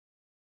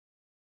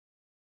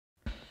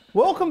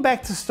Welcome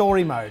back to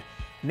Story Mode.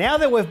 Now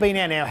that we've been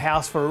at our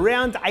house for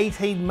around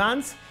 18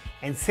 months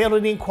and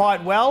settled in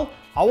quite well,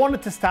 I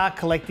wanted to start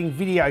collecting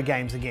video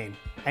games again,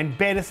 and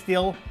better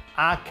still,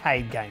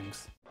 arcade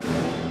games.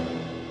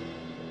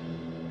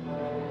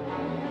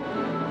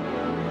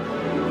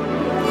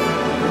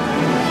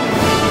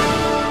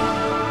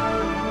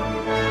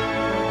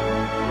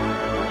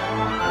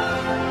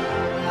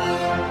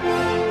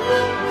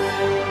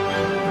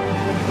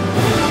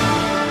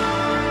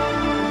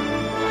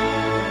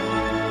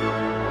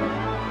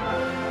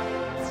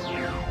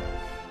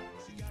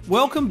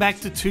 Welcome back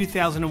to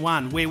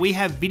 2001, where we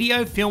have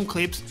video film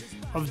clips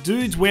of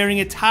dudes wearing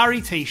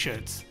Atari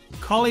t-shirts.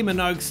 Kylie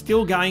Minogue's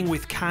still going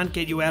with Can't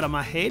Get You Out of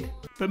My Head,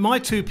 but my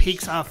two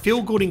picks are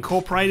Feel Good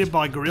Incorporated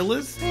by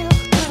Gorillaz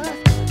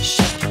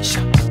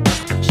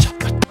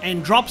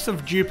and Drops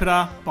of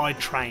Jupiter by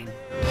Train.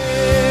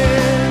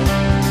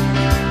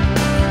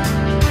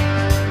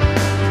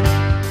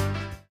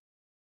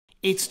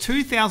 It's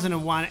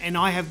 2001 and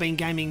I have been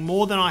gaming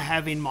more than I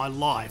have in my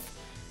life.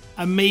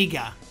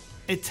 Amiga,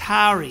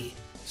 Atari,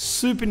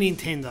 Super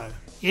Nintendo.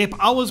 Yep,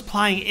 I was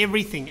playing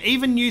everything,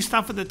 even new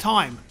stuff at the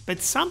time,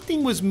 but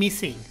something was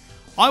missing.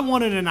 I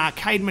wanted an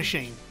arcade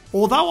machine.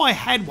 Although I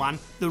had one,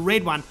 the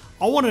red one,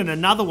 I wanted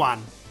another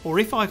one, or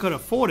if I could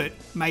afford it,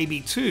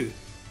 maybe two,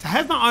 to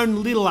have my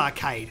own little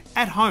arcade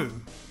at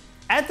home.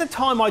 At the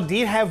time I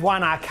did have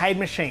one arcade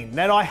machine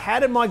that I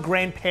had at my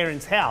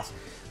grandparents' house.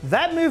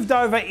 That moved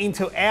over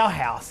into our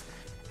house,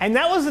 and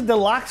that was a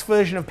deluxe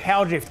version of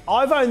Power Drift.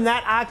 I've owned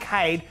that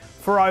arcade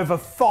for over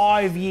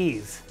 5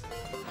 years.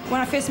 When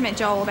I first met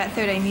Joel about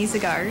 13 years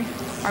ago,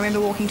 I remember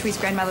walking to his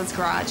grandmother's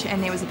garage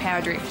and there was a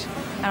Power Drift.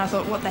 And I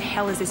thought, what the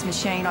hell is this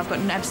machine? I've got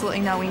absolutely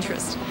no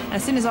interest. And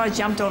as soon as I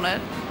jumped on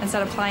it and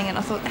started playing it,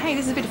 I thought, hey,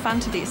 this is a bit of fun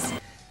to this.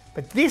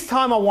 But this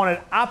time I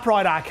wanted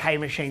upright arcade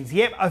machines.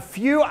 Yep, a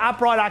few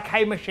upright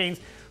arcade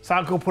machines so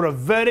I could put a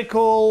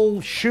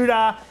vertical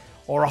shooter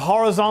or a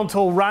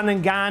horizontal run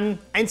and gun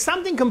and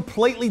something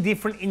completely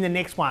different in the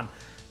next one.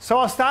 So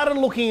I started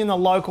looking in the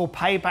local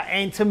paper,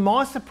 and to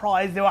my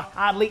surprise, there were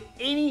hardly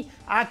any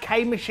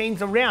arcade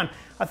machines around.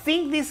 I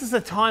think this is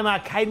the time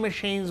arcade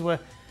machines were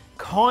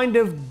kind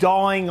of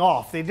dying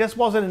off. There just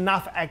wasn't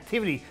enough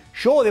activity.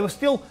 Sure, there were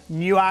still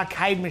new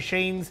arcade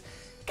machines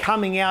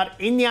coming out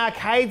in the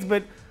arcades,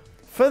 but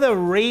for the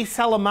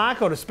reseller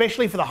market,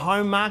 especially for the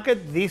home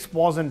market, this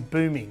wasn't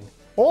booming.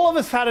 All of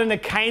a sudden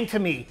it came to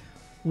me.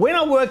 When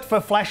I worked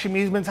for Flash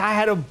Amusements, I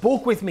had a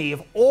book with me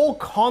of all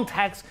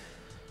contacts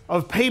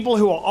of people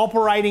who are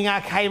operating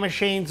arcade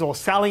machines or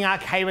selling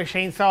arcade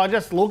machines. So I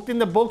just looked in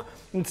the book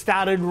and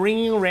started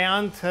ringing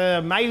around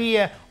to maybe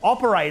an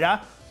operator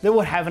that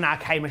would have an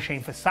arcade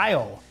machine for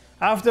sale.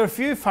 After a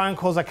few phone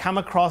calls, I come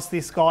across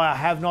this guy I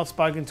have not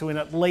spoken to in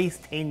at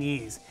least 10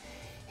 years.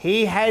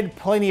 He had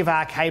plenty of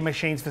arcade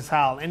machines for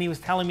sale and he was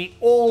telling me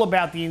all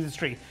about the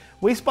industry.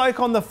 We spoke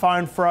on the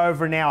phone for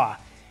over an hour.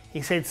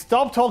 He said,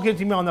 stop talking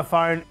to me on the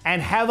phone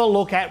and have a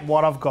look at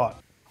what I've got.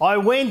 I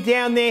went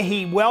down there,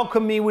 he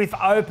welcomed me with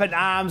open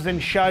arms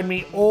and showed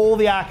me all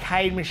the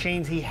arcade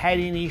machines he had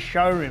in his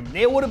showroom.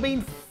 There would have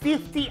been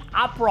 50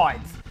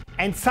 uprights,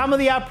 and some of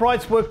the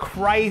uprights were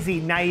crazy.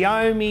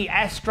 Naomi,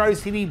 Astro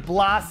City,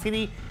 Blast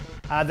City,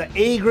 the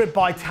E-Grip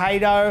by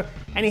Tato,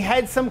 and he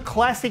had some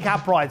classic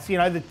uprights, you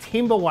know, the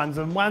timber ones,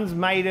 and ones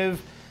made of,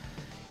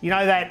 you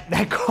know,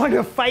 that kind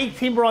of fake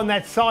timber on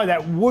that side,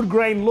 that wood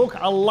grain look.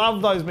 I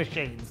love those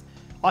machines.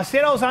 I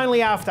said I was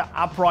only after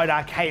upright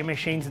arcade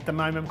machines at the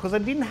moment because I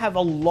didn't have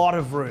a lot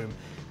of room.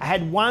 I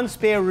had one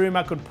spare room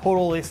I could put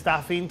all this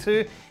stuff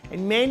into,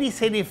 and Mandy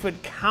said if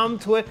it come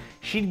to it,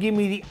 she'd give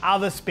me the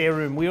other spare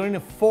room. We were in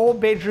a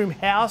 4-bedroom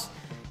house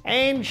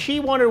and she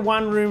wanted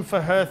one room for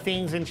her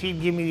things and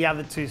she'd give me the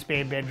other 2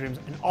 spare bedrooms,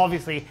 and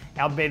obviously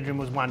our bedroom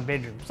was 1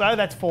 bedroom, so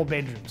that's 4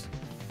 bedrooms.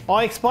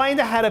 I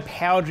explained I had a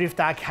Power Drift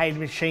arcade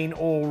machine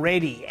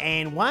already,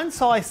 and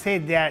once I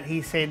said that,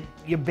 he said,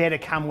 you better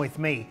come with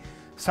me.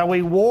 So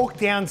we walked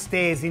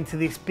downstairs into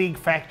this big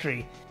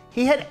factory.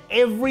 He had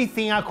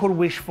everything I could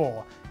wish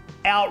for.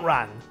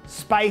 Outrun,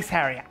 Space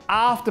Harrier,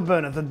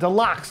 Afterburner, the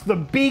Deluxe, the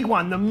big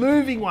one, the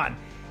moving one.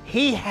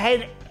 He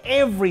had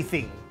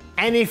everything.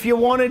 And if you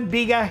wanted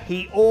bigger,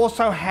 he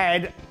also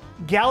had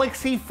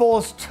Galaxy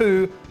Force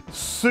 2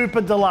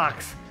 Super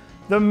Deluxe,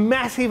 the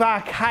massive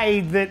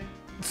arcade that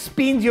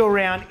spins you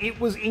around. It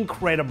was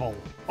incredible.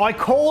 I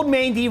called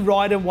Mandy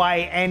right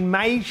away and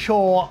made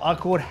sure I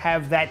could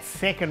have that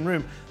second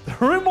room.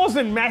 The room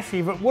wasn't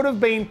massive, it would have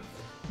been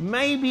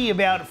maybe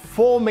about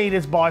 4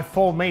 meters by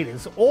 4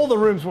 meters. All the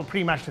rooms were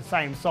pretty much the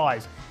same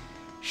size.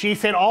 She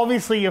said,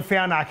 obviously you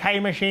found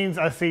arcade machines.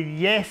 I said,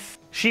 yes.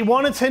 She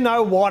wanted to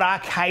know what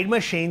arcade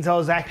machines I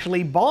was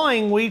actually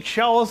buying, which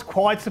I was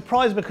quite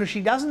surprised because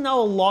she doesn't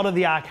know a lot of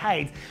the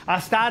arcades.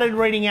 I started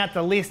reading out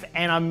the list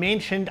and I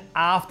mentioned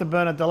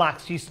Afterburner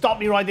Deluxe. She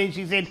stopped me right there.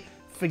 She said,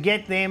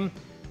 forget them.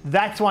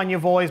 That's one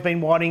you've always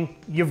been wanting.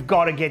 You've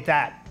got to get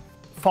that.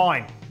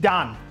 Fine,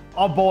 done.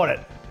 I bought it.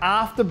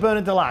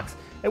 Afterburner Deluxe.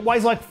 It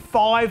weighs like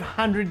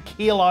 500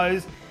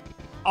 kilos.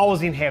 I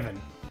was in heaven.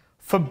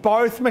 For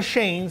both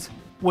machines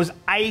was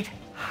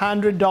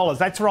 $400.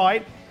 That's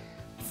right,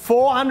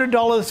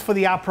 $400 for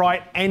the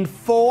upright and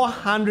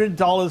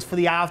 $400 for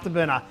the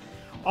afterburner.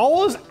 I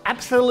was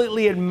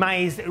absolutely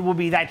amazed it would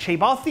be that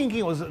cheap. I was thinking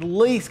it was at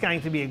least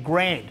going to be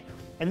 $1,000.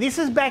 And this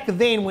is back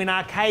then when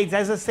arcades,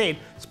 as I said,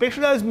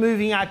 especially those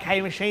moving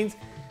arcade machines,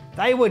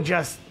 they were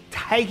just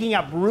taking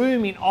up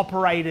room in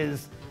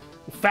operators'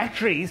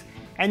 factories,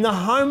 and the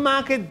home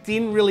market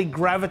didn't really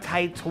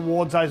gravitate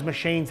towards those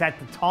machines at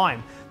the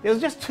time. There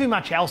was just too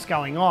much else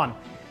going on.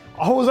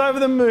 I was over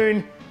the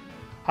moon.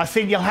 I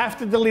said, you'll have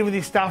to deliver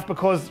this stuff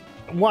because,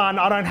 one,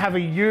 I don't have a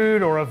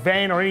ute or a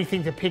van or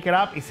anything to pick it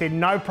up. He said,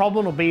 no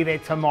problem, it'll be there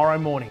tomorrow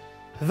morning.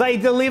 They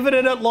delivered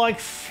it at like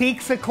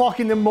 6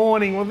 o'clock in the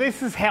morning. Well,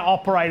 this is how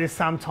operators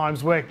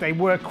sometimes work. They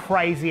work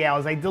crazy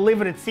hours. They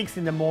delivered at 6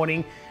 in the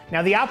morning.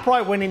 Now the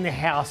upright went in the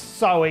house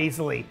so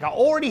easily. I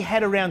already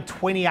had around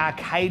 20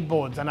 arcade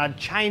boards and I'd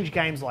changed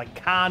games like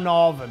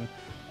Karnov and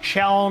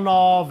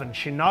Chelnov and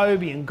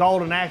Shinobi and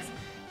Golden Axe,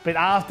 but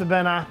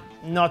Afterburner,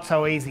 not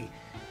so easy.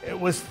 It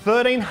was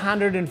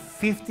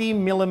 1,350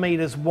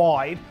 millimeters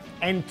wide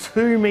and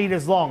 2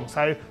 meters long,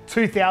 so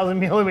 2,000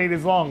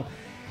 millimeters long.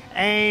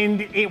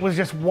 And it was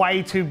just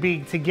way too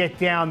big to get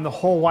down the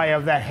hallway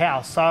of that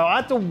house. So I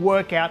had to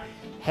work out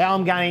how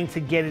I'm going to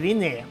get it in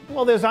there.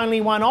 Well, there's only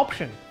one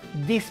option: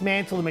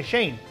 dismantle the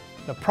machine.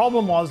 The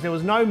problem was there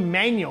was no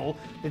manual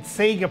that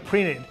Sega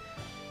printed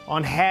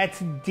on how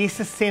to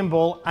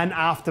disassemble an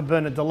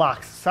Afterburner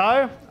Deluxe.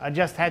 So I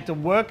just had to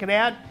work it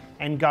out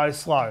and go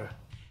slow.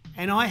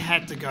 And I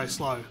had to go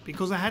slow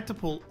because I had to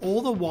pull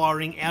all the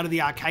wiring out of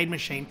the arcade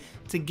machine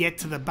to get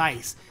to the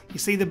base. You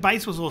see, the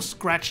base was all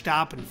scratched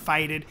up and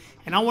faded,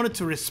 and I wanted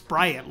to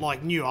respray it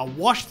like new. I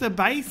washed the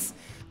base,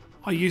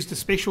 I used a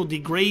special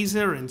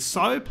degreaser and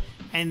soap,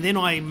 and then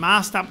I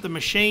masked up the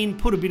machine,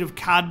 put a bit of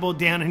cardboard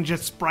down and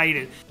just sprayed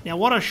it. Now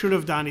what I should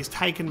have done is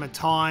taken my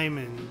time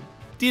and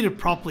did it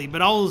properly,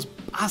 but I was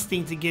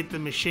busting to get the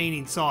machine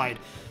inside.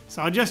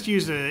 So I just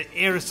used an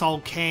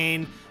aerosol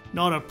can,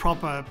 not a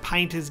proper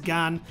painter's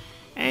gun,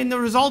 and the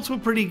results were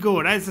pretty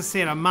good. As I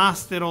said, I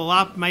masked it all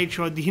up, made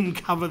sure I didn't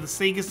cover the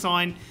Sega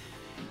sign,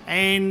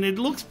 and it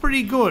looks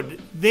pretty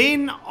good.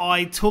 Then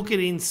I took it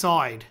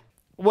inside.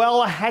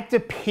 Well, I had to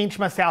pinch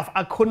myself.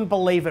 I couldn't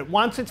believe it.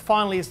 Once it's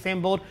finally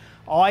assembled,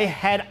 I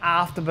had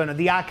Afterburner,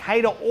 the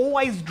arcade I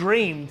always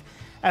dreamed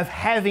of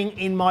having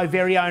in my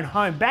very own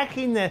home. Back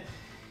in the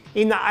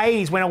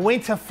 80s, when I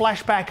went to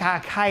Flashback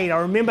Arcade, I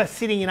remember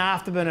sitting in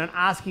Afterburner and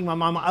asking my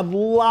mum, I'd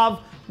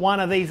love one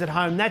of these at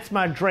home, that's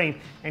my dream.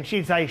 And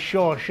she'd say,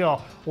 sure,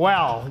 sure.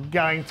 Well,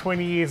 going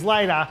 20 years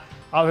later,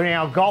 I've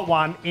now got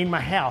one in my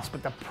house.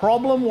 But the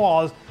problem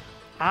was,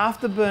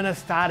 Afterburner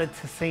started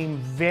to seem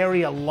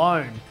very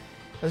alone.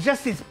 There was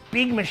just this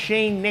big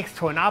machine next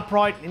to an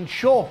upright, and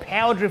sure,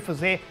 Power Drift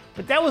was there,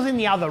 but that was in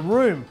the other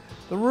room.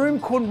 The room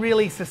couldn't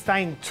really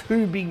sustain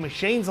two big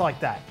machines like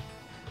that.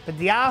 But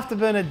the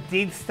Afterburner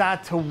did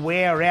start to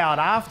wear out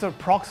after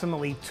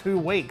approximately 2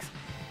 weeks.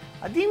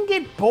 I didn't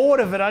get bored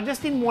of it, I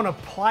just didn't want to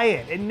play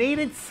it. It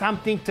needed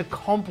something to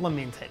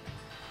complement it.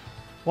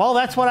 Well,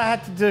 that's what I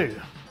had to do.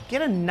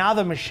 Get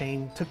another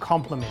machine to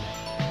complement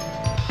it.